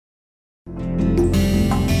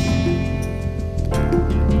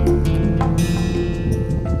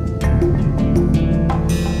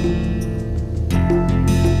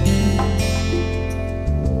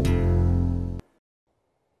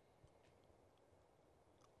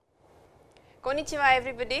Konnichiwa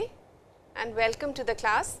everybody and welcome to the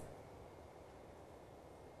class.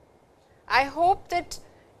 I hope that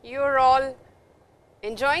you are all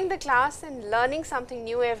enjoying the class and learning something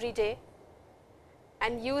new every day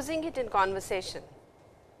and using it in conversation.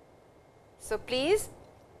 So, please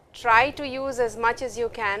try to use as much as you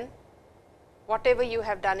can whatever you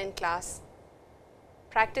have done in class.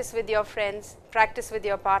 Practice with your friends, practice with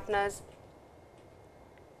your partners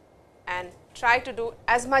and try to do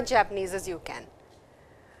as much Japanese as you can.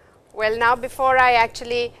 Well, now before I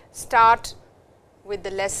actually start with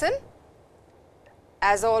the lesson,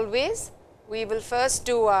 as always, we will first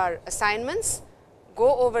do our assignments,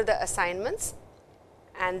 go over the assignments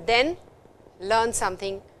and then learn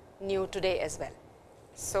something new today as well.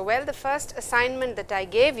 So, well, the first assignment that I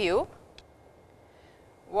gave you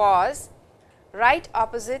was write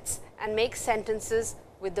opposites and make sentences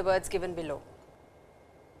with the words given below.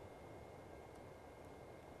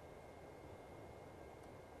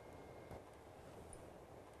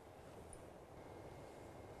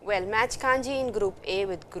 Well, match kanji in group A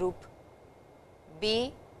with group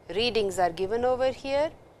B. Readings are given over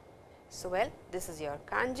here. So, well, this is your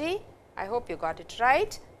kanji. I hope you got it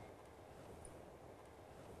right.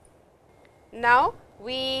 Now,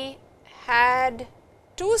 we had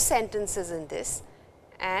two sentences in this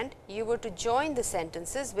and you were to join the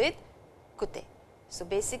sentences with kute. So,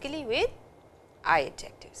 basically with I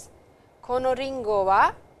adjectives. Kono ringo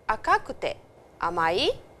wa akakute amai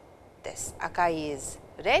desu. Akai is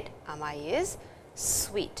red, amai is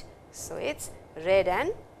sweet. So, it is red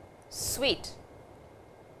and sweet.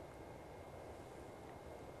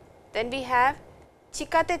 Then we have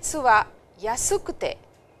chikatetsu wa yasukute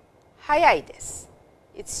hayai desu.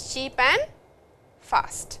 It is cheap and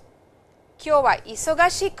fast. Kyou wa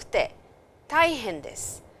isogashikute taihen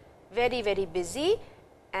desu. Very, very busy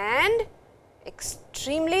and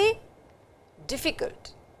extremely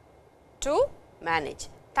difficult to manage.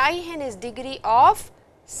 Taihen is degree of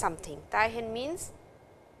something. Taihen means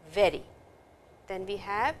very. Then we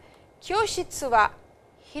have kyoshitsu wa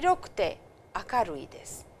hirokute akarui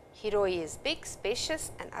desu. Hiroi is big,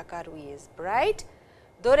 spacious and akarui is bright.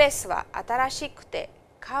 Doresu wa atarashikute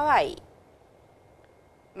kawaii.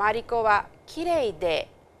 Mariko wa kirei de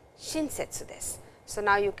shinsetsu desu. So,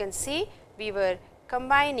 now you can see we were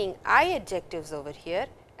combining I adjectives over here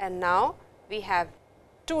and now we have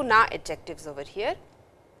two na adjectives over here.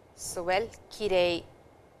 So, well, kirei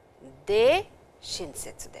de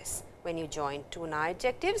shinsetsu desu. When you join two na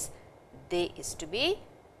adjectives, de is to be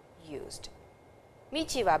used.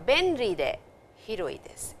 Michi wa benri de hiroi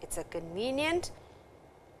desu. It is a convenient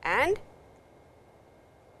and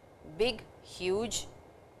big, huge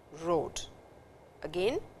road.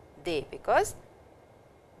 Again, de, because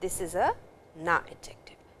this is a na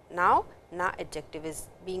adjective. Now, na adjective is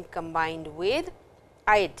being combined with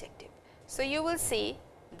I adjective. So, you will see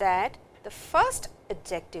that the first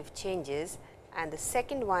adjective changes and the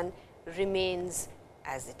second one remains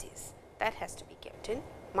as it is. That has to be kept in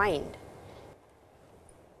mind.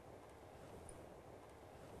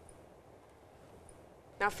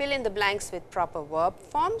 Now, fill in the blanks with proper verb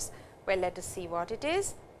forms. Well, let us see what it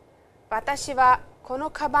is. Watashi wa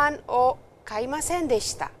kono kaban o kaimasen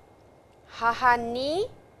deshita. Haha ni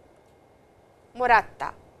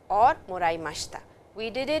moratta or moraimashita. We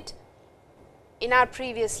did it in our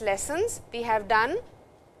previous lessons. We have done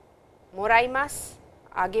moraimasu,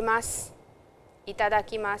 agemasu,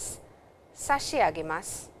 itadakimasu,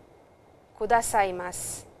 sashiagemasu,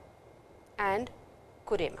 kudasaimasu and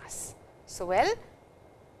kuremasu. So, well,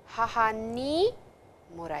 haha ni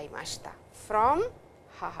moraimashita, from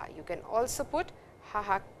haha. You can also put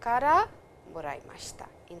haha kara moraimashita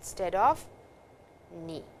instead of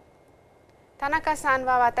ni. Tanaka-san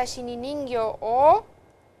wa watashi ni ningyou o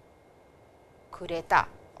kureta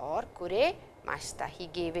or kuremashita. He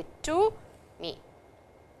gave it to me.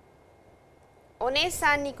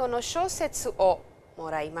 One-san ni kono shousetsu o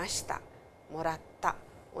moraimashita. Moratta.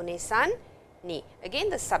 One-san ni.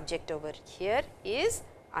 Again, the subject over here is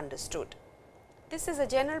understood. This is a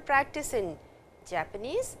general practice in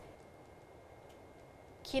Japanese.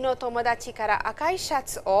 Kino tomodachi kara akai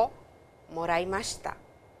shatsu o moraimashita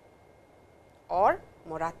or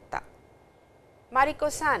moratta.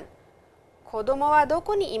 Mariko-san, kodomo wa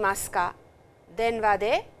doko ni imasu ka? Denwa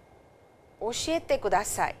de oshiete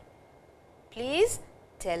kudasai. Please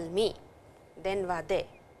tell me. Denwa de.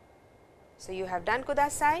 So, you have done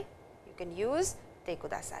kudasai. You can use te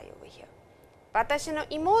kudasai over here. Watashi no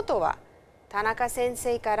imoto wa Tanaka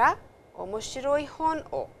sensei kara omoshiroi hon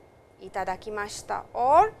o itadakimashita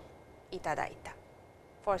or itadaita.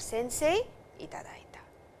 For sensei, itadaita.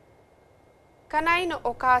 Kanai no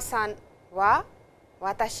okaasan は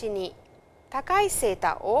私に高いセー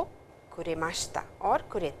ターをくれました or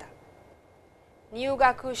くれた。入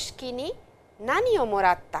学式に何をも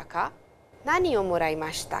らったか、何をもらい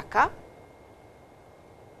ましたか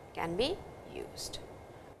can be used.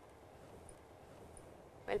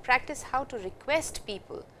 Well, practice how to request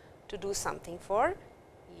people to do something for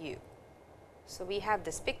you. So, we have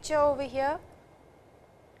this picture over here.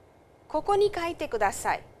 ここに書いてくだ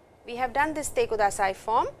さい。We have done this てください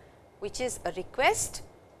form, which is a request.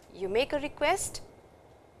 You make a request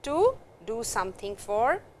to do something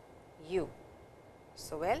for you.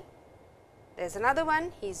 So, well, there is another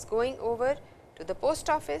one. He is going over to the post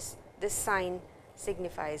office. This sign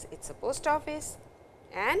signifies it is a post office.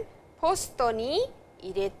 And ポストに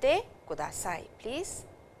入れてください. Please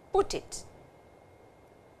put it.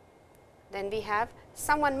 Then we have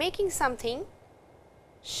someone making something,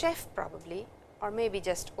 chef probably, or maybe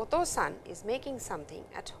just Oto-san is making something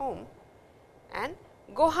at home, and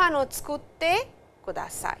ご飯を作ってくだ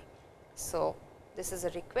さい. So, this is a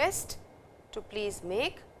request to please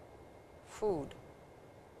make food.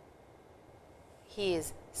 He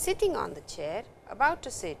is sitting on the chair, about to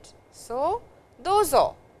sit. So, どう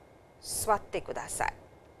ぞ座ってください.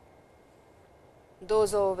 どう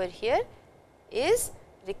ぞ over here is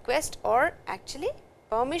request or actually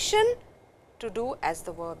permission to do as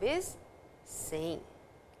the verb is saying.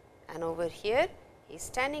 And over here he is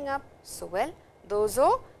standing up. So, well, どう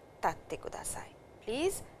ぞ立ってください.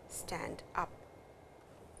 Please stand up.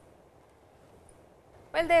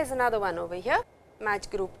 Well, there is another one over here. Match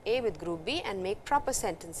group A with group B and make proper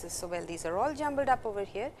sentences. So, well, these are all jumbled up over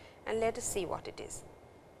here and let us see what it is.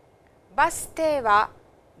 バス停は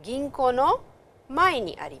銀行の前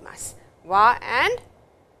にあります。は and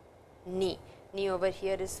に over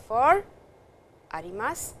here is for あり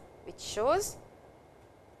ます which shows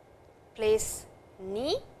place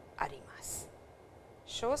にあります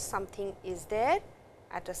shows something is there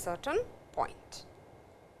at a certain point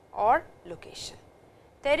or location.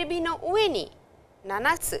 テレビの上に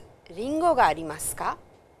7つリンゴがありますか？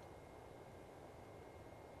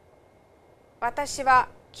私は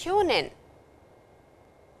去年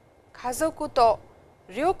家族と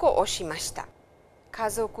旅行をしました。家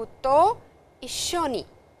族と一緒に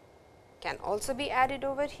can also be added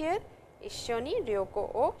over here. 一緒に旅行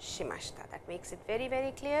をしました。That makes it very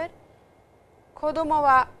very clear. 子供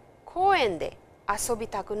は公園で遊び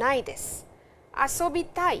たくないです。遊び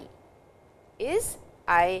たい is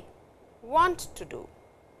I want to do.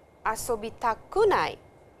 遊びたくない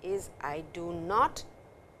is I do not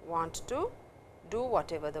want to do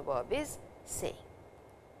whatever the verb is saying.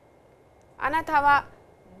 あなたは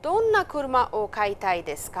どんな車を買いたい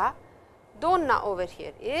ですか？どんな over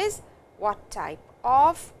here is what type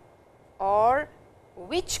of or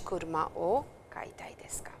which 車を買いたいで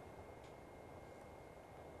すか？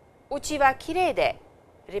うちはきれいで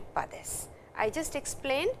立派です。I just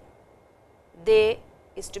explained they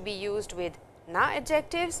is to be used with na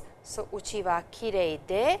adjectives. So, うちはきれい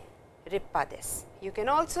で立派です。You can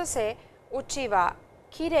also say うちは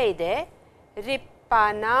きれいで立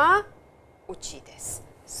派なうちです。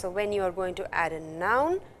So, when you are going to add a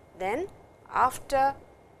noun, then after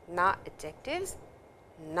na adjectives,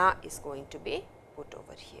 na is going to be put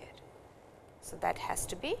over here. So, that has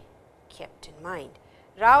to be kept in mind.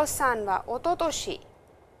 ラオさんはおととし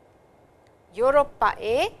ヨーロッパ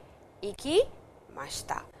へ行きまし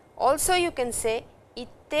た。Also, you can say 行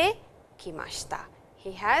ってきました。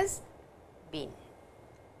He has been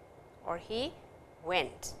or he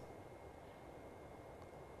went.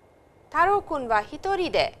 太郎くんは一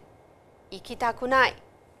人で行きたくない。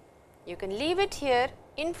You can leave it here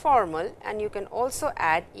informal and you can also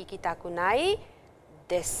add 行きたくない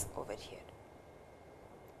です over here.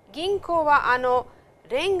 銀行は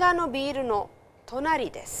レンガのビルの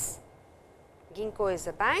隣です。銀行 is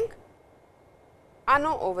a bank.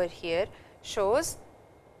 Over here shows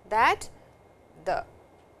that the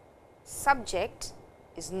subject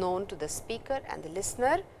is known to the speaker and the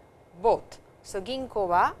listener both. So, 銀行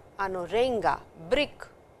はレンガ brick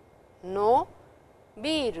の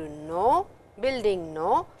ビルの building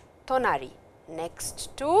の隣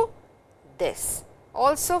next to this.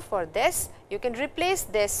 Also for this, you can replace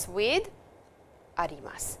this with あり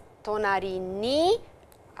ます。隣に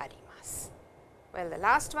あります。Well, the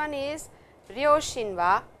last one is 両親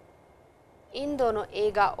はインドの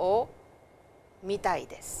映画を見たい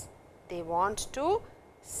です。They want to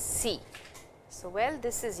see. So, well,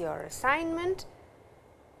 this is your assignment.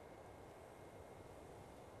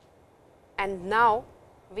 And now,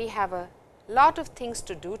 we have a lot of things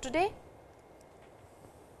to do today.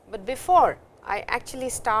 But before I actually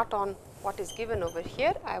start on what is given over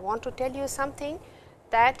here, I want to tell you something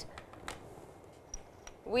that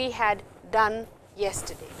we had done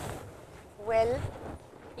yesterday. Well,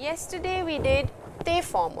 yesterday we did te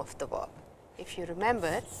form of the verb. If you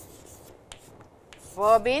remember,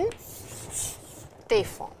 verb in te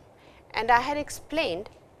form, and I had explained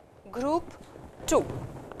group 2,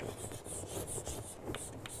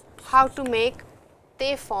 how to make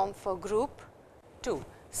te form for group 2.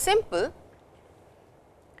 Simple,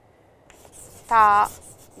 ta,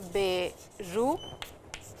 be, ru,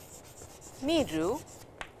 miru,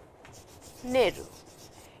 neru.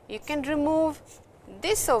 You can remove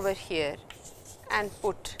this over here and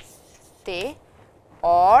put te,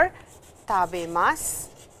 or tabemas,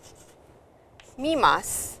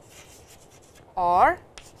 mimas, or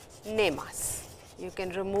nemas. You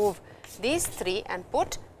can remove these three and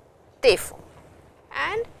put te form,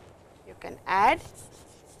 and you can add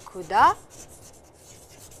kudasai.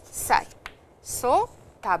 So,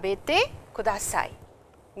 tabete kudasai,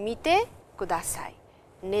 mite kudasai,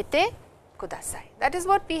 nete kudasai. That is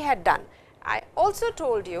what we had done. I also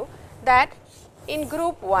told you that in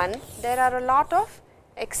group 1 there are a lot of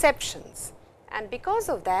exceptions, and because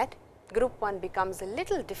of that group 1 becomes a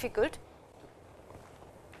little difficult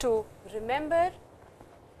to remember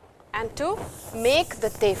and to make the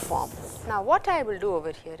te form. Now, what I will do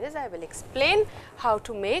over here is I will explain how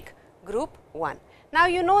to make group 1. Now,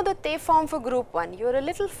 you know the te form for group 1, you are a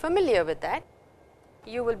little familiar with that,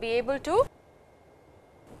 you will be able to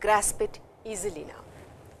grasp it easily now.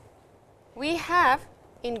 We have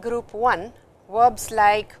in group 1 verbs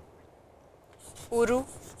like uru,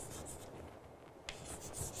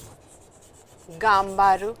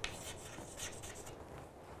 gambaru,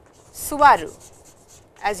 suwaru,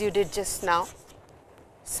 as you did just now,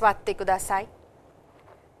 swatte kudasai,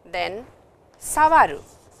 then sawaru,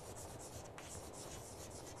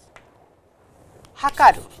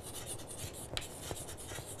 hakaru.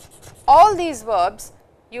 All these verbs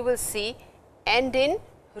you will see end in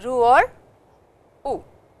ru or u.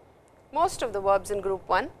 Most of the verbs in group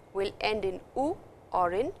 1 will end in u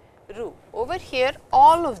or in ru. Over here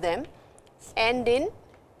all of them end in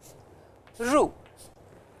ru.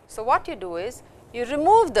 So, what you do is you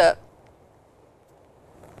remove the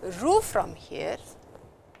ru from here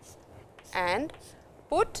and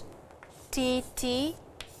put tte.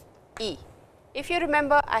 If you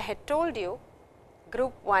remember, I had told you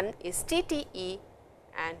group 1 is tte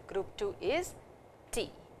and group 2 is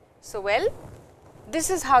t. So, well, this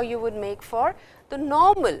is how you would make for the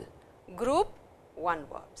normal group 1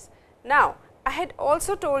 verbs. Now, I had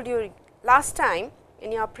also told you last time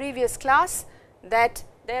in your previous class that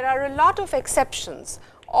there are a lot of exceptions,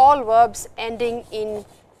 all verbs ending in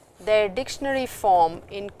their dictionary form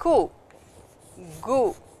in ku,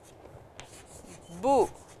 gu, bu,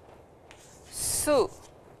 su,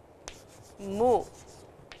 mu,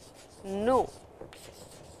 nu,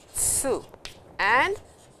 su, and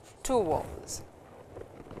 2 vowels.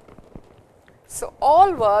 So,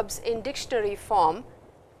 all verbs in dictionary form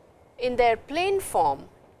in their plain form,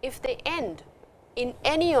 if they end in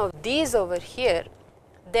any of these over here,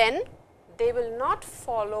 then they will not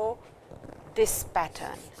follow this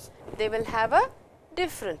pattern, they will have a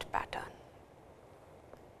different pattern.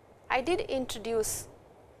 I did introduce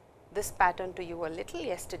this pattern to you a little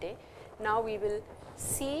yesterday. Now, we will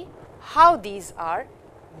see how these are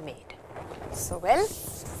made. So, well,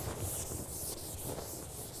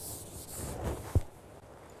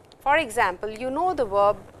 for example, you know the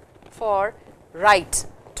verb for write,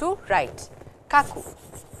 to write, kaku,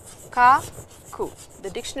 ka-ku. The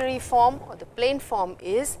dictionary form or the plain form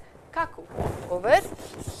is kaku over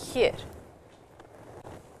here.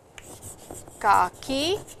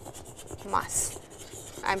 Kakimasu.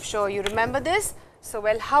 I am sure you remember this. So,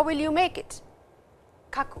 well, how will you make it?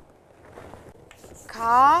 Kaku.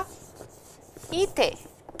 Ka-ite.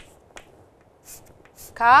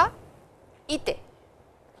 Ka-ite.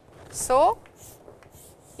 So,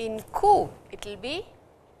 in ku it will be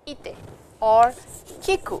ite or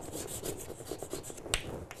kiku,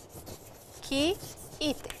 ki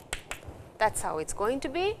ite, that is how it is going to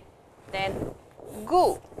be. Then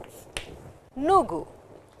gu, nugu,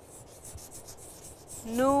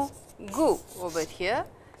 nugu over here,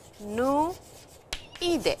 nu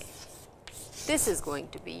ide, this is going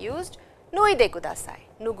to be used, nuide kudasai,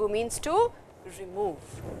 nugu means to remove,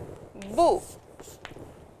 bu,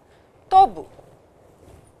 tobu,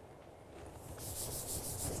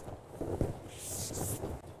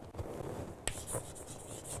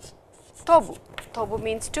 tobu, tobu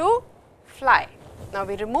means to fly. Now,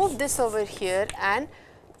 we remove this over here and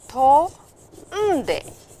to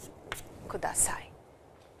nde, kudasai.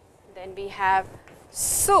 Then we have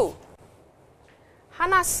su,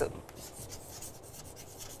 hanasu.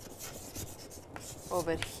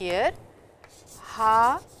 Over here,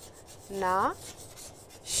 ha, na,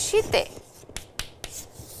 shite,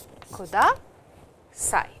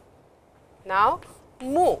 kudasai. Now,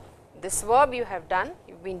 mu, this verb you have done,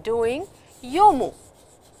 you have been doing yomu,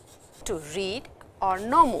 to read, or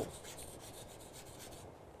nomu.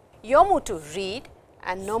 Yomu to read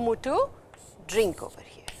and nomu to drink over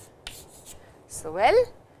here. So, well,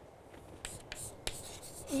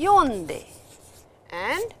 yonde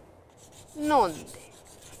and nonde,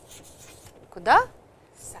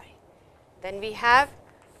 kudasai. Then we have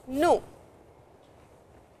nu,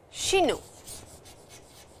 shinu,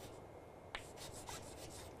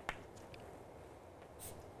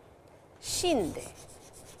 shinde,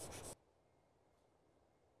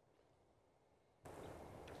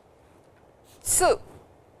 tsu,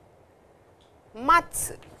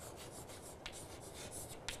 matsu,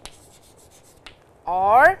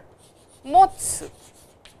 or motsu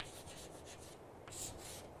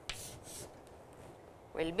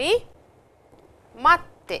will be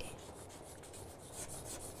matte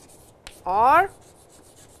or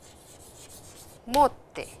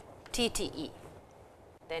motte, TTE.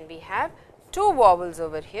 Then we have two vowels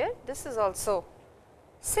over here. This is also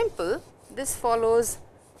simple. This follows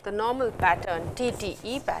the normal pattern,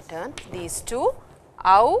 TTE pattern. These two,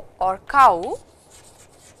 au or kau.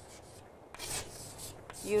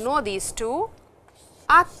 You know these two,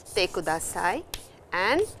 atte kudasai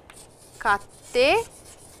and katte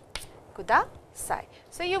kudasai.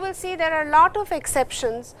 So, you will see there are a lot of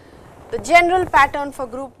exceptions. The general pattern for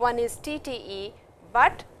group 1 is TTE,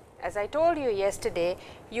 but as I told you yesterday,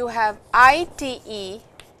 you have ITE,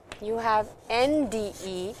 you have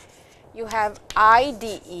NDE, you have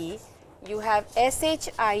IDE, you have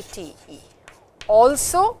SHITE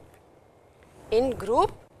also in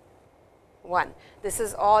group 1. This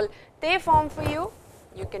is all te form for you.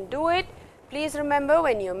 You can do it. Please remember,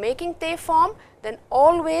 when you are making te form, then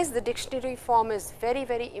always the dictionary form is very,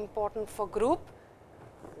 very important for group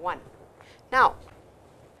 1. Now,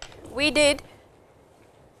 we did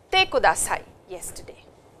te kudasai yesterday,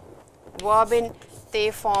 verb in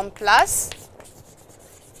te form plus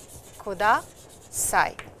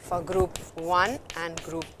kudasai for group 1 and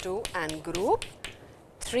group 2 and group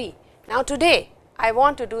 3. Now, today I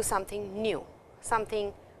want to do something new,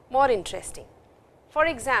 something more interesting. For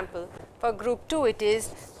example, for group 2 it is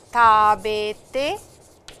tabete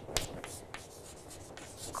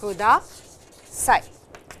kudasai.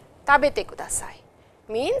 Tabete kudasai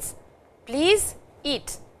means please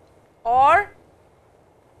eat, or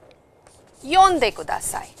yonde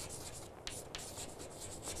kudasai.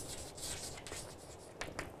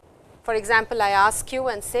 For example, I ask you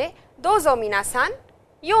and say, dozo minasan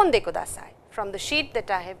yonde kudasai. From the sheet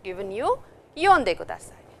that I have given you, yonde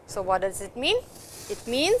kudasai. So, what does it mean? It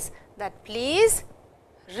means that please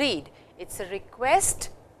read. It is a request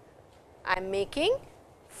I am making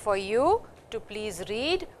for you to please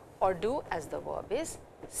read or do as the verb is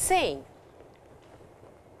saying.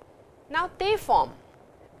 Now, te form,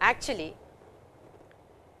 actually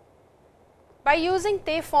by using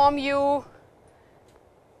te form you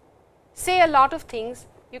say a lot of things,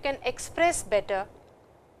 you can express better,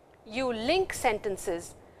 you link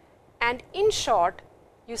sentences, and in short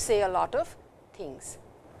you say a lot of things.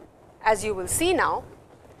 As you will see now,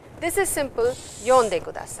 this is simple, yonde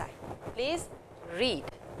kudasai, please read.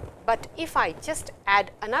 But if I just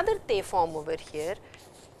add another te form over here,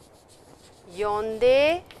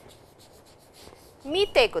 yonde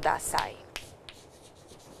mite kudasai.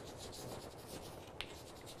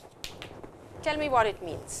 Tell me what it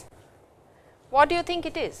means. What do you think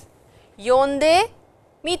it is? Yonde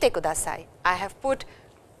mite kudasai. I have put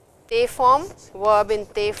te form, verb in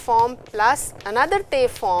te form plus another te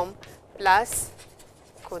form plus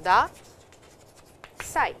kudasai.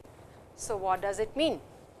 So, what does it mean?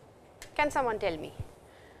 Can someone tell me?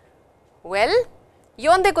 Well,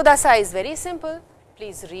 yonde kudasai is very simple.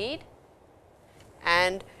 Please read.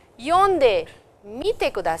 And yonde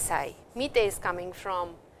mite kudasai. Mite is coming from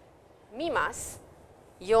mimas.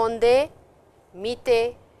 Yonde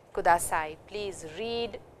mite kudasai. Please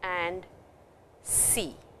read and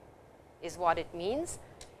see is what it means.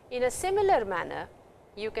 In a similar manner,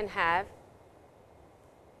 you can have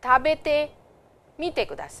tabete mite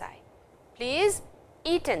kudasai. Please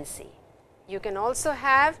eat and see. You can also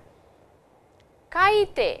have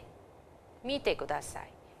kaite mite kudasai.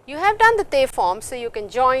 You have done the te form, so you can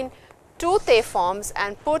join two te forms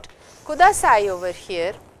and put kudasai over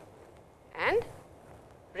here and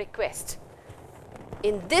request.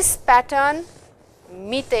 in this pattern,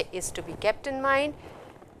 mite is to be kept in mind.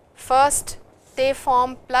 First te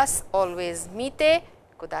form plus always mite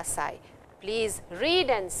kudasai. Please read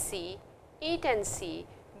and see, eat and see,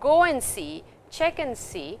 go and see, check and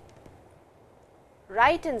see,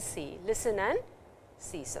 write and see, listen and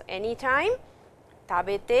see. So, anytime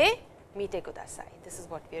tabete mite kudasai. This is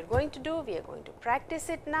what we are going to do. We are going to practice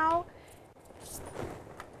it now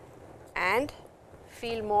and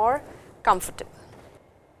feel more comfortable.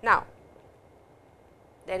 Now,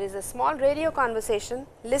 there is a small radio conversation.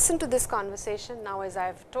 Listen to this conversation. Now, as I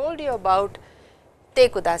have told you about te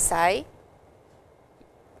kudasai,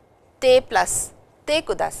 te plus te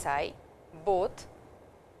kudasai, both,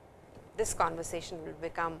 this conversation will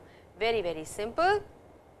become very, very simple.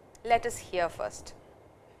 Let us hear first.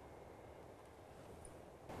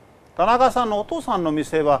 田中さんのお父さんの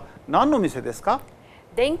店は何の店ですか？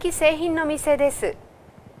電気製品の店です。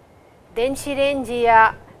電子レンジ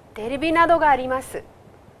やテレビなどがあります。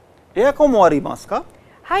エアコンもありますか？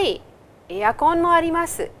はい、エアコンもありま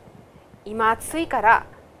す。今暑いから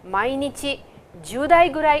毎日10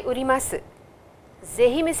台ぐらい売ります。ぜ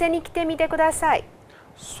ひ店に来てみてください。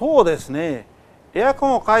そうですね。エアコ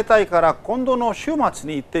ンを買いたいから今度の週末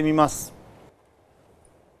に行ってみます。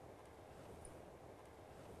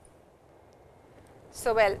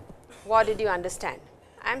So, well, what did you understand?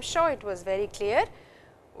 I am sure it was very clear.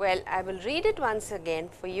 Well, I will read it once again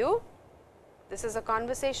for you. This is a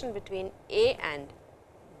conversation between A and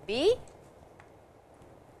B.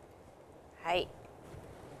 はい。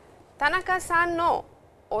田中さんの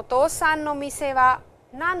お父さんの店は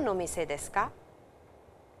何の店ですか？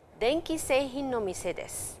電気製品の店で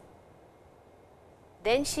す。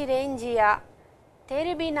電子レンジやテ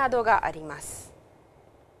レビなどがあります。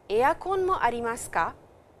エアコンもありますか？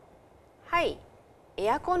はい、エ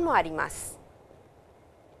アコンもあります。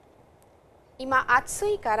今暑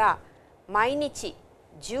いから毎日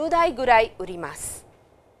10台ぐらい売ります。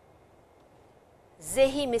ぜ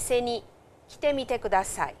ひ店に来てみてくだ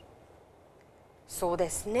さい。そうで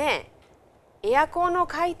すね。エアコンを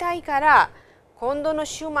買いたいから今度の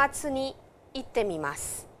週末に行ってみま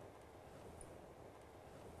す。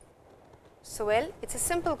So, well, it's a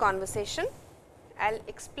simple conversation. I'll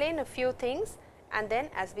explain a few things and then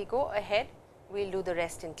as we go ahead, we'll do the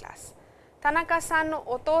rest in class. 田中さんの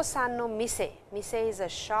お父さんの店、店 is a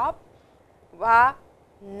shop は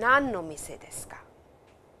何の店ですか？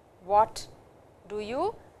 What do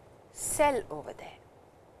you sell over there?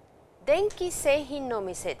 電気製品の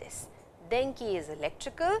店です。電気 is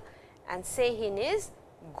electrical and 製品 is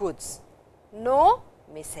goods の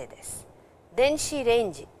店です。電子レ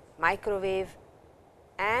ンジ、microwave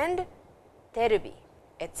and テレビ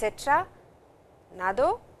etc. な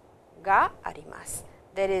どがあります。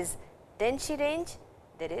There is 電子レンジ、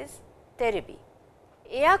there is テレビ。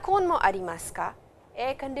エアコンもありますか？エ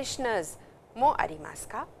アコンディショナーズもあります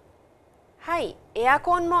か？はい、エア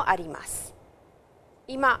コンもあります。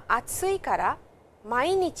今暑いから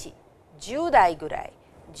毎日10台ぐらい。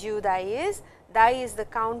10台 is, 台 is the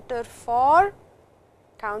counter for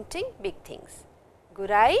counting big things ぐ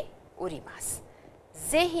らい売ります。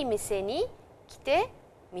ぜひ店に来て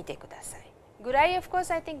みてください。ぐらい of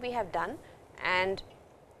course I think we have done and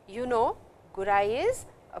you know ぐらい is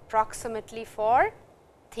approximately for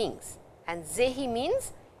things and ぜひ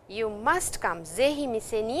means you must come ぜひ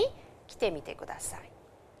店に来てみてください。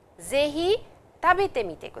ぜひ食べて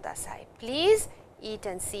みてください。Please eat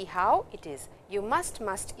and see how it is. You must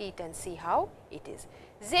eat and see how it is.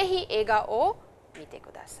 ぜひ映画を見て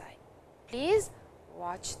ください。Please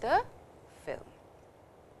watch the film.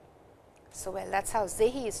 So, well, that's how ぜ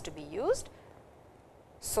ひ is to be used.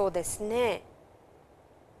 そうですね。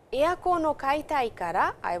エアコンを買いたいか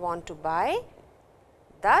ら I want to buy.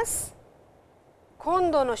 Thus,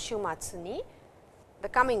 今度の週末に the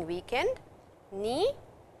coming weekend に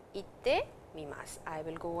行ってみます。I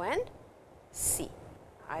will go and see.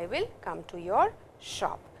 I will come to your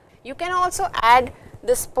shop. You can also add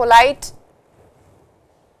this polite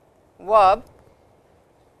verb.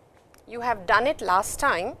 You have done it last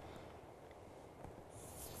time.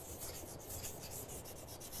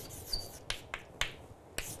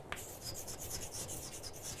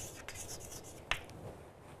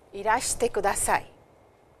いらしてください。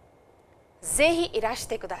ぜひいらし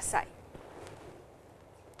てください。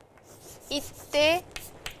行って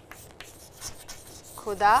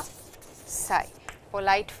ください。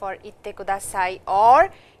polite for 行ってください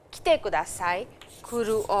or 来てください。来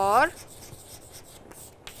る or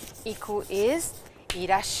行く is い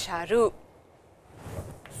らっしゃる。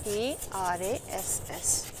ERASS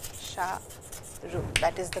しゃる。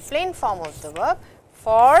That is the plain form of the verb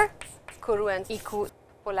for 来る and 行く。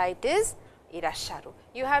polite is irasharu.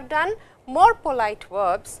 You have done more polite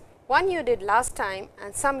verbs, one you did last time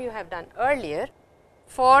and some you have done earlier.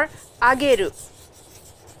 For ageru,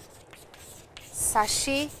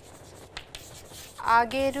 sashi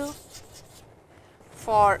ageru.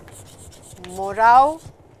 For morau,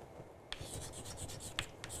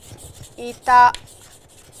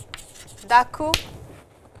 itadaku.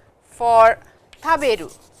 For taberu,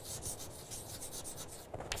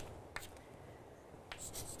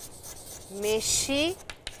 meshi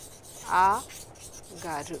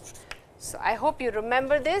agaru. So, I hope you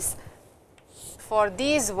remember this. For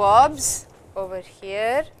these verbs over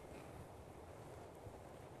here,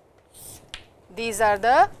 these are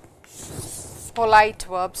the polite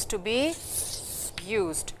verbs to be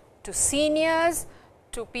used to seniors,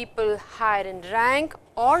 to people higher in rank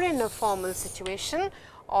or in a formal situation.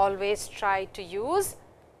 Always try to use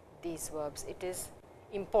these verbs, it is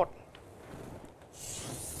important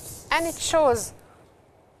and it shows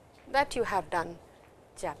that you have done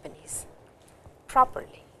Japanese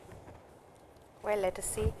properly. Well, let us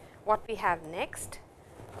see what we have next.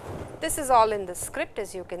 This is all in the script,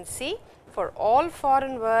 as you can see. For all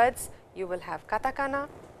foreign words, you will have katakana.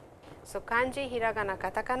 So, kanji, hiragana,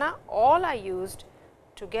 katakana all are used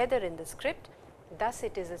together in the script. Thus,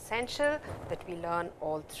 it is essential that we learn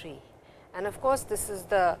all three. And of course, this is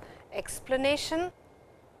the explanation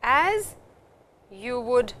as you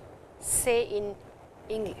would say in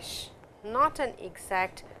English, not an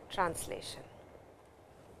exact translation.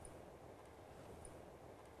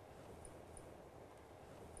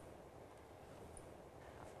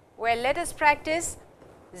 Well, let us practice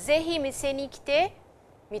zehi mise ni kite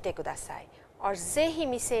mite kudasai or zehi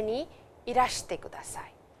mise ni irashite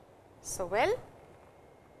kudasai. So, well,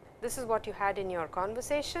 this is what you had in your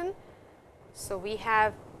conversation. So, we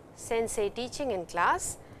have sensei teaching in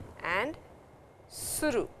class and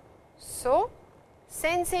suru. So,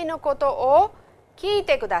 sensei no koto o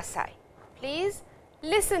kiite kudasai. Please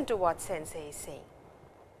listen to what sensei is saying.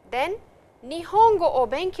 Then, nihongo o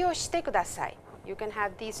benkyou shite kudasai. You can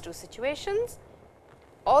have these two situations.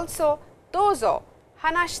 Also, dozo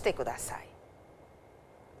hanashite kudasai.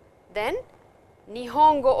 Then,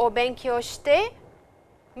 nihongo o benkyou shite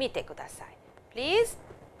mite kudasai. Please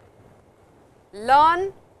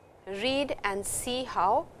learn, read and see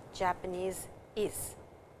how Japanese is.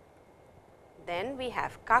 Then we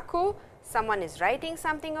have kaku. Someone is writing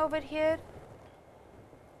something over here.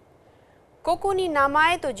 Koko ni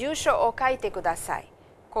namae to jusho o kaite kudasai.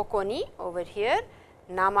 Koko ni over here,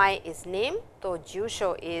 namae is name, to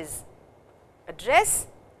jusho is address,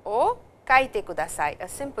 o kaite kudasai, a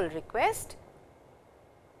simple request.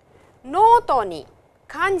 Noto ni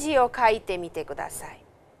kanji o kaite mite kudasai.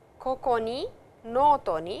 Koko ni,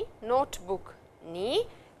 noto ni, notebook ni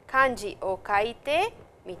kanji o kaite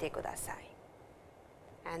mite kudasai.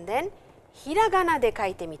 And then hiragana de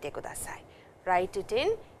kaite mite kudasai. Write it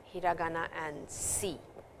in hiragana and see.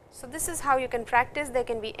 So, this is how you can practice. There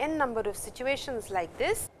can be n number of situations like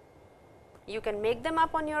this. You can make them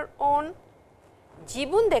up on your own.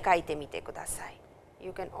 Jibun de kaite mite kudasai.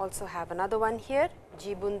 You can also have another one here.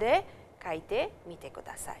 Jibun de kaite mite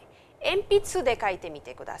kudasai. Enpitsu de kaite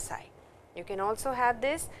mite kudasai. You can also have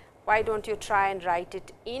this. Why don't you try and write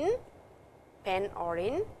it in pen or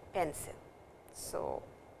in pencil? So,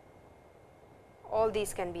 all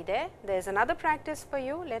these can be there. There is another practice for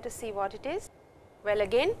you. Let us see what it is. Well,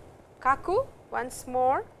 again, kaku once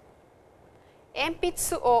more.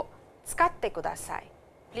 Enpitsu o tsukatte kudasai.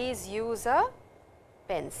 Please use a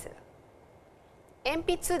pencil.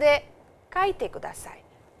 Enpitsu de kaite kudasai.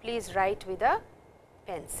 Please write with a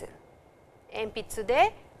pencil. Enpitsu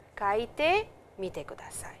de kaite mite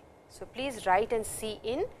kudasai. So, please write and see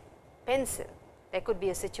in pencil. There could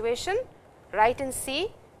be a situation, write and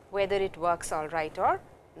see whether it works all right or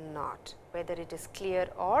not, whether it is clear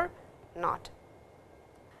or not.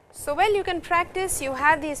 So, well, you can practice. You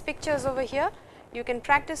have these pictures over here. You can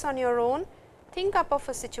practice on your own. Think up of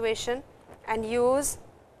a situation and use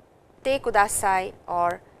te kudasai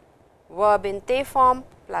or verb in te form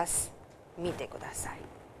plus mite kudasai.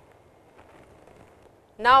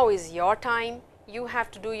 Now is your time. You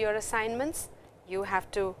have to do your assignments. You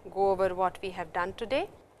have to go over what we have done today.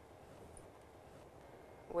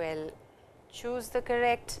 Well, choose the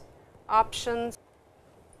correct options.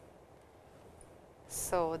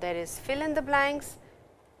 So, there is fill in the blanks,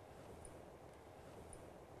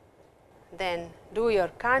 then do your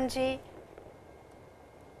kanji.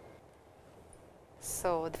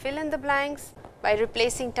 So, fill in the blanks by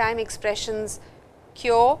replacing time expressions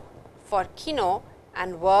kyo for kino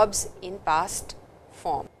and verbs in past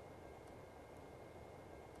form.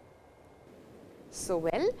 So, So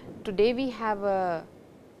well, today we have a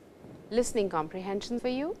listening comprehension for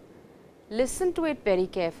you. Listen to it very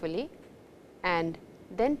carefully and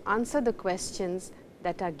then answer the questions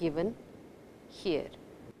that are given here.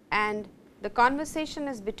 And the conversation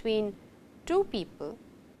is between two people,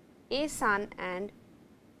 A-san and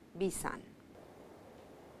B-san.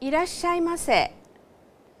 いらっしゃいませ。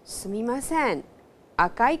すみません。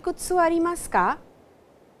赤い靴はありますか？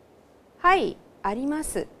はい、ありま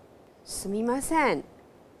す。すみません。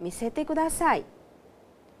見せてください。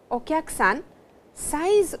お客さん、サ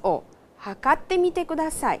イズを測ってみてくだ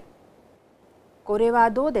さい。これは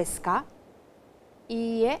どうですか？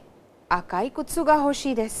いいえ、赤い靴が欲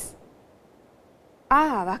しいです。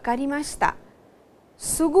ああ、わかりました。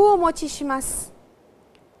すぐお持ちします。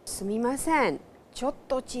すみません。ちょっ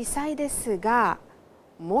と小さいですが、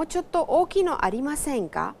もうちょっと大きいのありません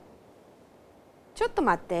か？ちょっと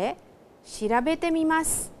待って、調べてみま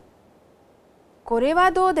す。これ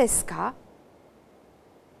はどうですか？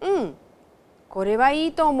うん、これはい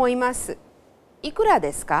いと思います。いくら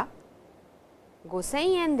ですか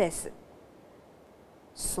？5000円です。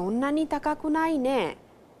そんなに高くないね。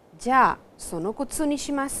じゃあ、その靴に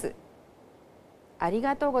します。あり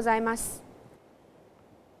がとうございます。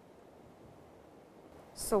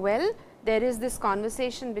So well, there is this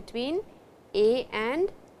conversation between A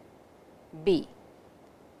and B.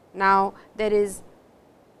 Now, there is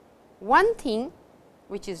one thing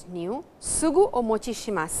which is new, すぐお持ち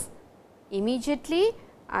します。Immediately,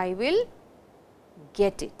 I will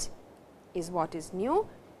get it is what is new.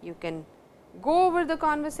 You can go over the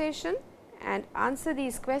conversation and answer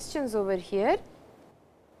these questions over here.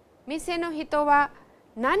 店の人は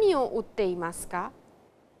何を売っていますか？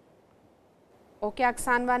お客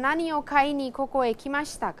さんは何を買いにここへ来ま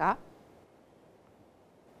したか？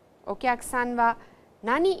お客さんは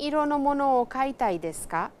何色のものを買いたいです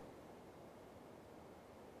か？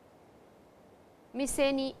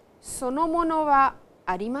店にそのものは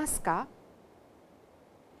ありますか？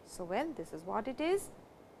 So well, this is what it is.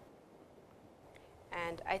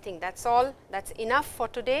 And I think that's all. That's enough for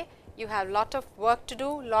today. You have a lot of work to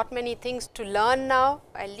do, lot many things to learn now.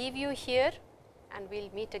 I'll leave you here and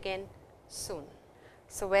we'll meet again soon.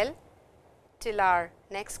 So well, till our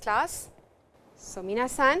next class. So 皆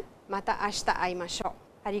さん、また明日会いましょう。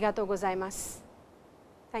ありがとうございます。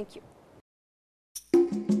Thank you.